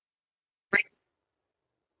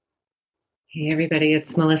Hey everybody,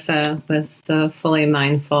 it's Melissa with the Fully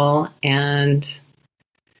Mindful, and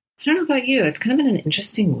I don't know about you, it's kind of been an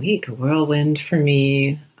interesting week. A whirlwind for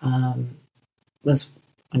me. Was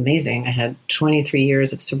amazing. I had 23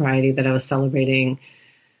 years of sobriety that I was celebrating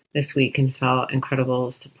this week and felt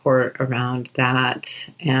incredible support around that,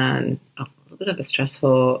 and a little bit of a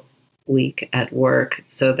stressful week at work.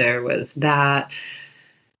 So there was that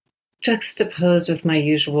juxtaposed with my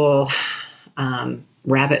usual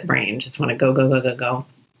rabbit brain, just want to go, go, go, go, go.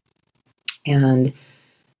 And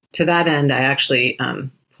to that end, I actually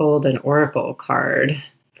pulled an oracle card.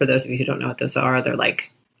 For those of you who don't know what those are, they're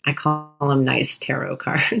like, I call them nice tarot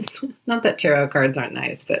cards. Not that tarot cards aren't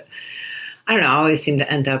nice, but I don't know. I always seem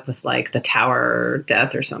to end up with like the Tower or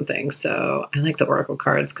Death or something. So I like the oracle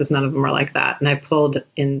cards because none of them are like that. And I pulled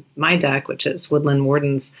in my deck, which is Woodland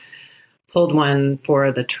Wardens, pulled one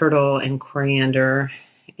for the turtle and coriander.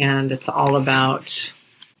 And it's all about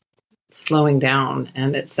slowing down.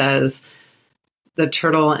 And it says, the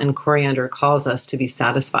turtle and coriander calls us to be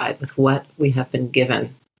satisfied with what we have been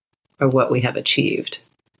given or what we have achieved.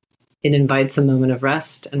 It invites a moment of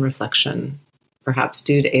rest and reflection. Perhaps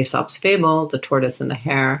due to Aesop's fable, the tortoise and the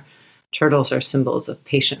hare, turtles are symbols of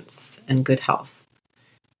patience and good health.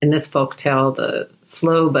 In this folktale, the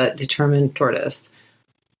slow but determined tortoise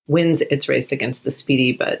wins its race against the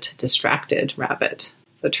speedy but distracted rabbit.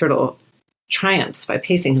 The turtle triumphs by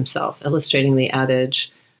pacing himself, illustrating the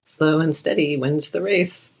adage, slow and steady wins the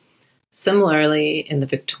race. Similarly, in the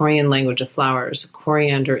Victorian language of flowers,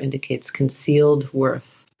 coriander indicates concealed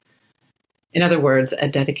worth. In other words, a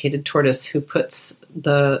dedicated tortoise who puts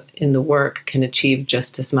in the work can achieve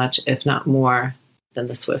just as much, if not more, than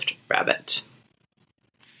the swift rabbit.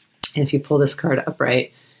 And if you pull this card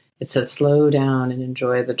upright, it says, slow down and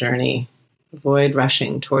enjoy the journey. Avoid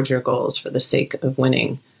rushing toward your goals for the sake of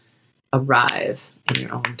winning. Arrive in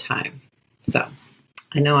your own time. So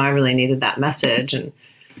I know I really needed that message. And,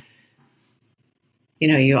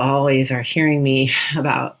 you always are hearing me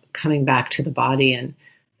about coming back to the body, and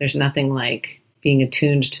there's nothing like being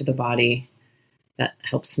attuned to the body that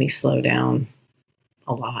helps me slow down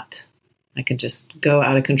a lot. I can just go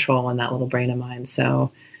out of control in that little brain of mine.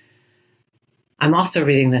 So I'm also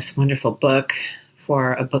reading this wonderful book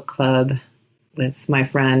for a book club with my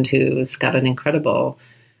friend who's got an incredible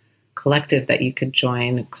collective that you could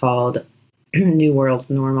join called New World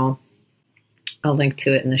Normal. I'll link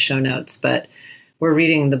to it in the show notes, but we're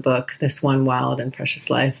reading the book, This One Wild and Precious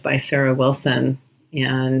Life by Sarah Wilson.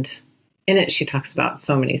 And in it, she talks about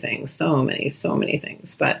so many things, so many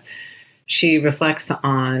things. But she reflects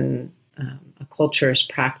on a culture's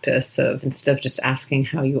practice of, instead of just asking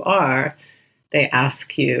how you are, they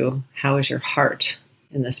ask you, how is your heart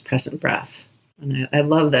in this present breath? And I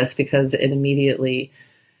love this because it immediately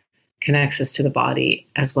connects us to the body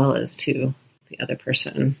as well as to the other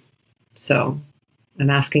person. So I'm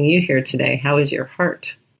asking you here today, how is your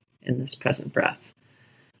heart in this present breath?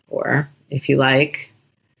 Or if you like,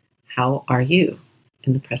 how are you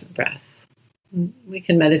in the present breath? We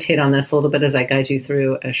can meditate on this a little bit as I guide you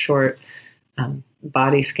through a short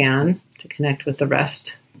body scan to connect with the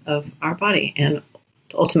rest of our body and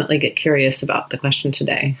to ultimately get curious about the question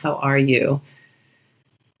today, how are you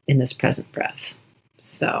in this present breath?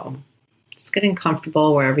 So just getting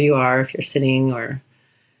comfortable wherever you are, if you're sitting or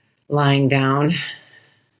lying down,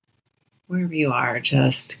 wherever you are,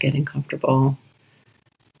 just getting comfortable,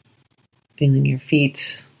 feeling your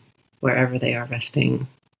feet wherever they are resting,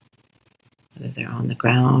 whether they're on the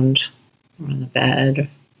ground or on the bed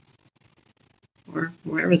or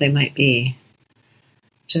wherever they might be.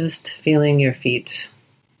 Just feeling your feet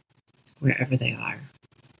wherever they are.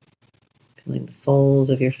 Feeling the soles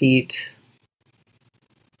of your feet,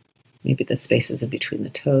 maybe the spaces in between the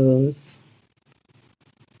toes,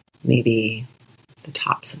 maybe the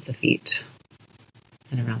tops of the feet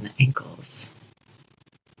and around the ankles.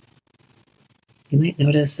 You might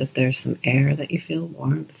notice if there's some air that you feel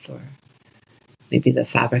warmth, or maybe the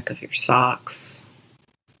fabric of your socks.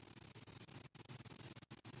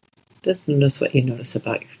 Just notice what you notice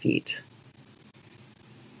about your feet.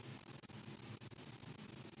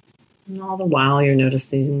 And all the while you're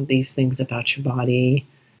noticing these things about your body,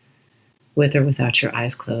 with or without your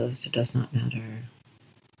eyes closed, it does not matter.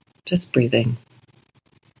 Just breathing.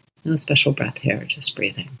 No special breath here, just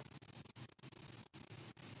breathing.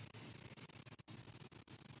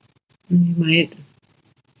 And you might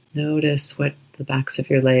notice what the backs of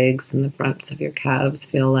your legs and the fronts of your calves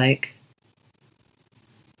feel like.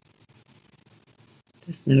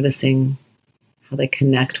 Just noticing how they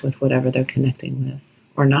connect with whatever they're connecting with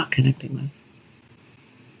or not connecting with.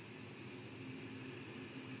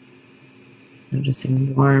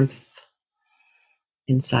 Noticing warmth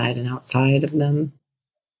inside and outside of them,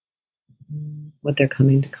 what they're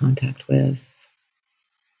coming to contact with,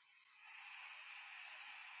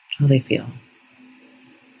 how they feel.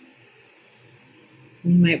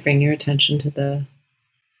 You might bring your attention to the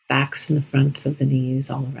backs and the fronts of the knees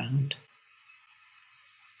all around.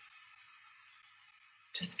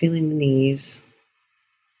 Just feeling the knees,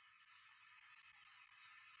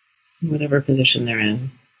 in whatever position they're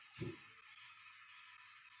in.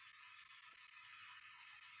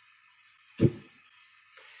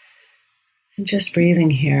 And just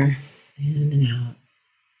breathing here, in and out,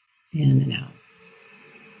 in and out.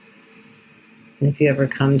 And if you ever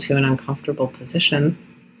come to an uncomfortable position,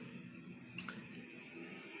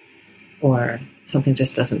 or something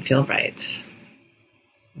just doesn't feel right,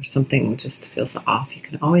 or something just feels off, you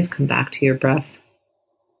can always come back to your breath.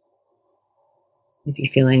 Maybe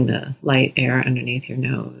feeling the light air underneath your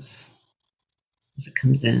nose as it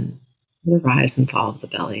comes in, the rise and fall of the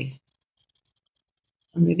belly.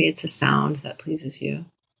 Or maybe it's a sound that pleases you.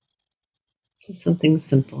 Just something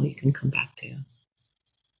simple you can come back to.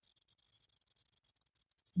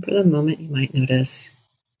 And for the moment, you might notice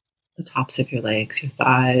the tops of your legs, your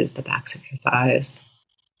thighs, the backs of your thighs.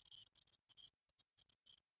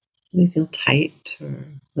 Do they feel tight or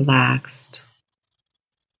relaxed?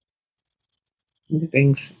 Maybe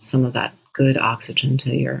brings some of that good oxygen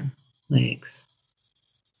to your legs.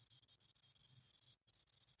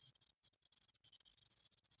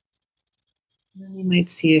 And then you might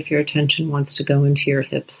see if your attention wants to go into your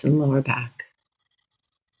hips and lower back,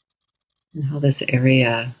 and how this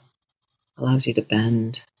area allows you to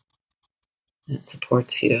bend and it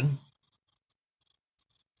supports you.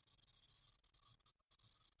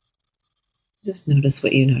 Just notice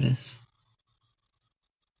what you notice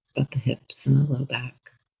about the hips and the low back.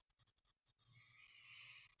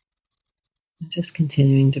 And just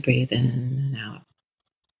continuing to breathe in and out.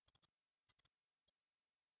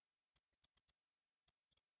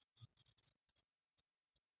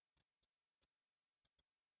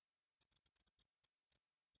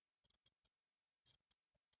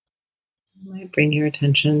 You might bring your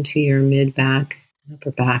attention to your mid-back,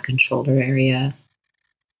 upper back, and shoulder area.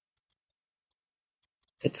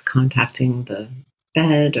 If it's contacting the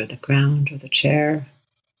bed or the ground or the chair,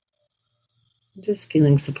 just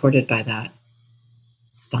feeling supported by that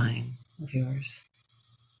spine of yours.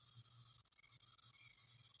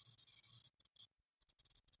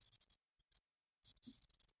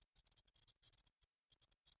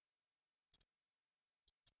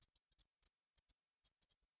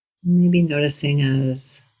 Maybe noticing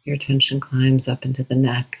as your attention climbs up into the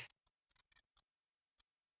neck,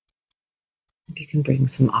 if you can bring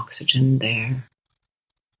some oxygen there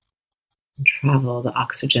and travel the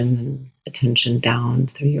oxygen and attention down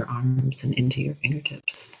through your arms and into your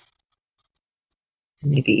fingertips,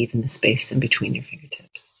 and maybe even the space in between your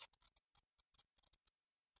fingertips.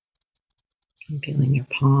 I'm feeling your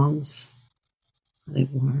palms. Are they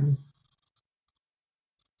warm?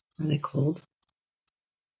 Are they cold?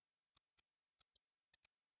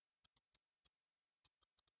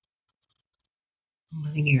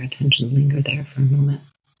 Letting your attention linger there for a moment.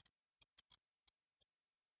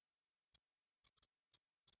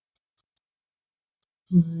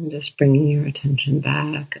 And just bringing your attention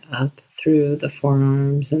back up through the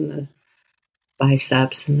forearms and the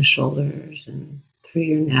biceps and the shoulders and through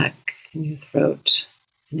your neck and your throat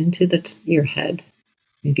and into your head,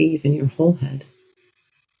 maybe even your whole head,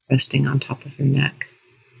 resting on top of your neck.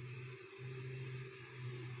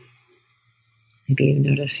 Maybe you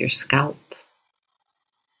notice your scalp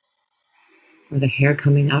or the hair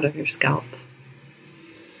coming out of your scalp,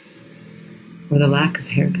 or the lack of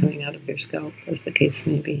hair coming out of your scalp, as the case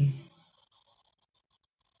may be.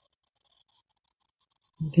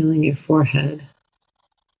 And feeling your forehead.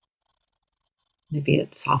 Maybe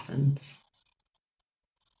it softens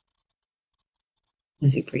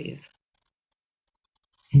as you breathe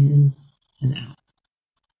in and out.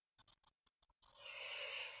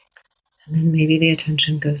 And then maybe the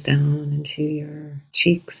attention goes down into your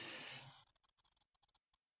cheeks,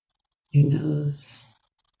 your nose,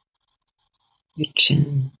 your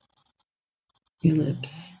chin, your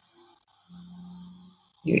lips,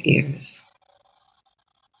 your ears.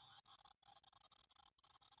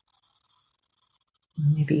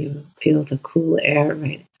 Maybe you feel the cool air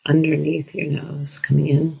right underneath your nose coming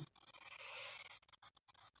in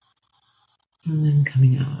and then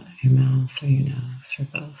coming out of your mouth or your nose or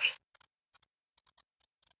both.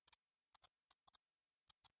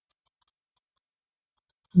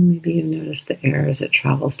 Maybe you notice the air as it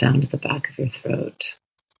travels down to the back of your throat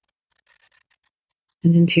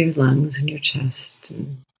and into your lungs and your chest,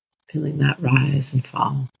 and Feeling that rise and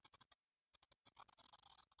fall.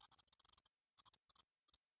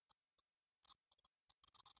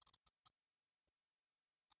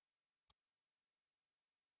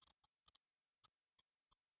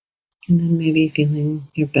 And then maybe feeling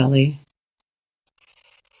your belly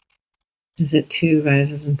as it too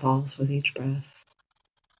rises and falls with each breath.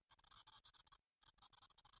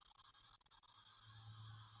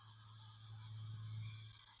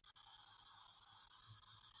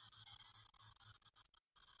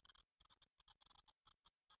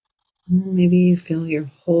 And then maybe you feel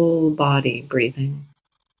your whole body breathing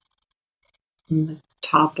from the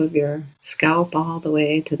top of your scalp all the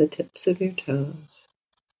way to the tips of your toes,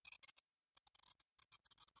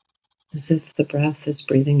 as if the breath is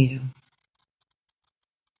breathing you.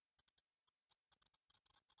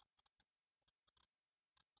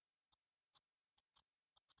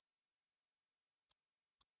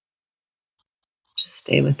 Just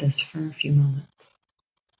stay with this for a few moments.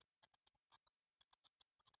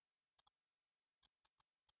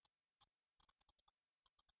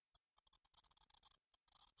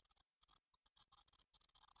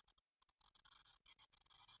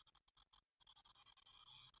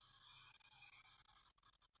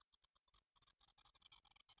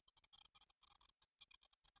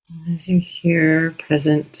 And as you're here,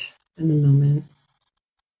 present in the moment,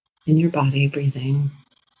 in your body, breathing,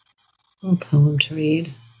 a little poem to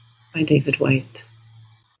read by David White.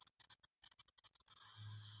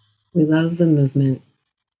 We love the movement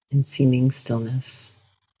in seeming stillness,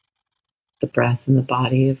 the breath in the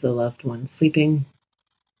body of the loved one sleeping,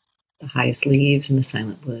 the highest leaves in the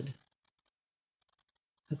silent wood,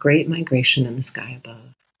 a great migration in the sky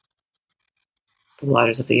above, the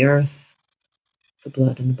waters of the earth, the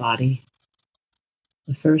blood in the body,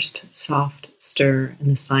 the first soft stir in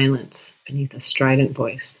the silence beneath a strident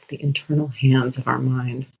voice, the internal hands of our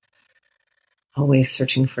mind, always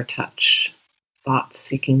searching for touch, thoughts,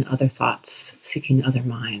 seeking other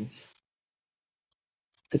minds,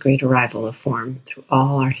 the great arrival of form through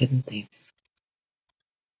all our hidden things.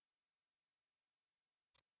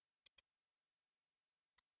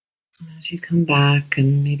 And as you come back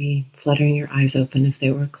and maybe fluttering your eyes open if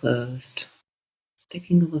they were closed, just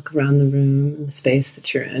taking a look around the room and the space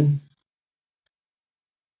that you're in.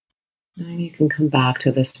 Now you can come back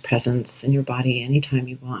to this presence in your body anytime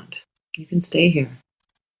you want. You can stay here.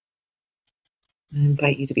 I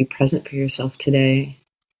invite you to be present for yourself today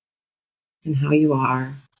and how you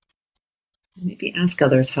are. And maybe ask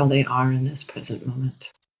others how they are in this present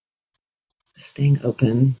moment. Just staying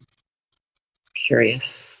open,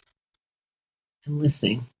 curious, and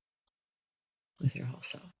listening with your whole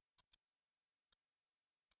self.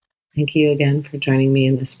 Thank you again for joining me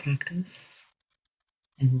in this practice,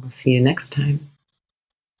 and we'll see you next time.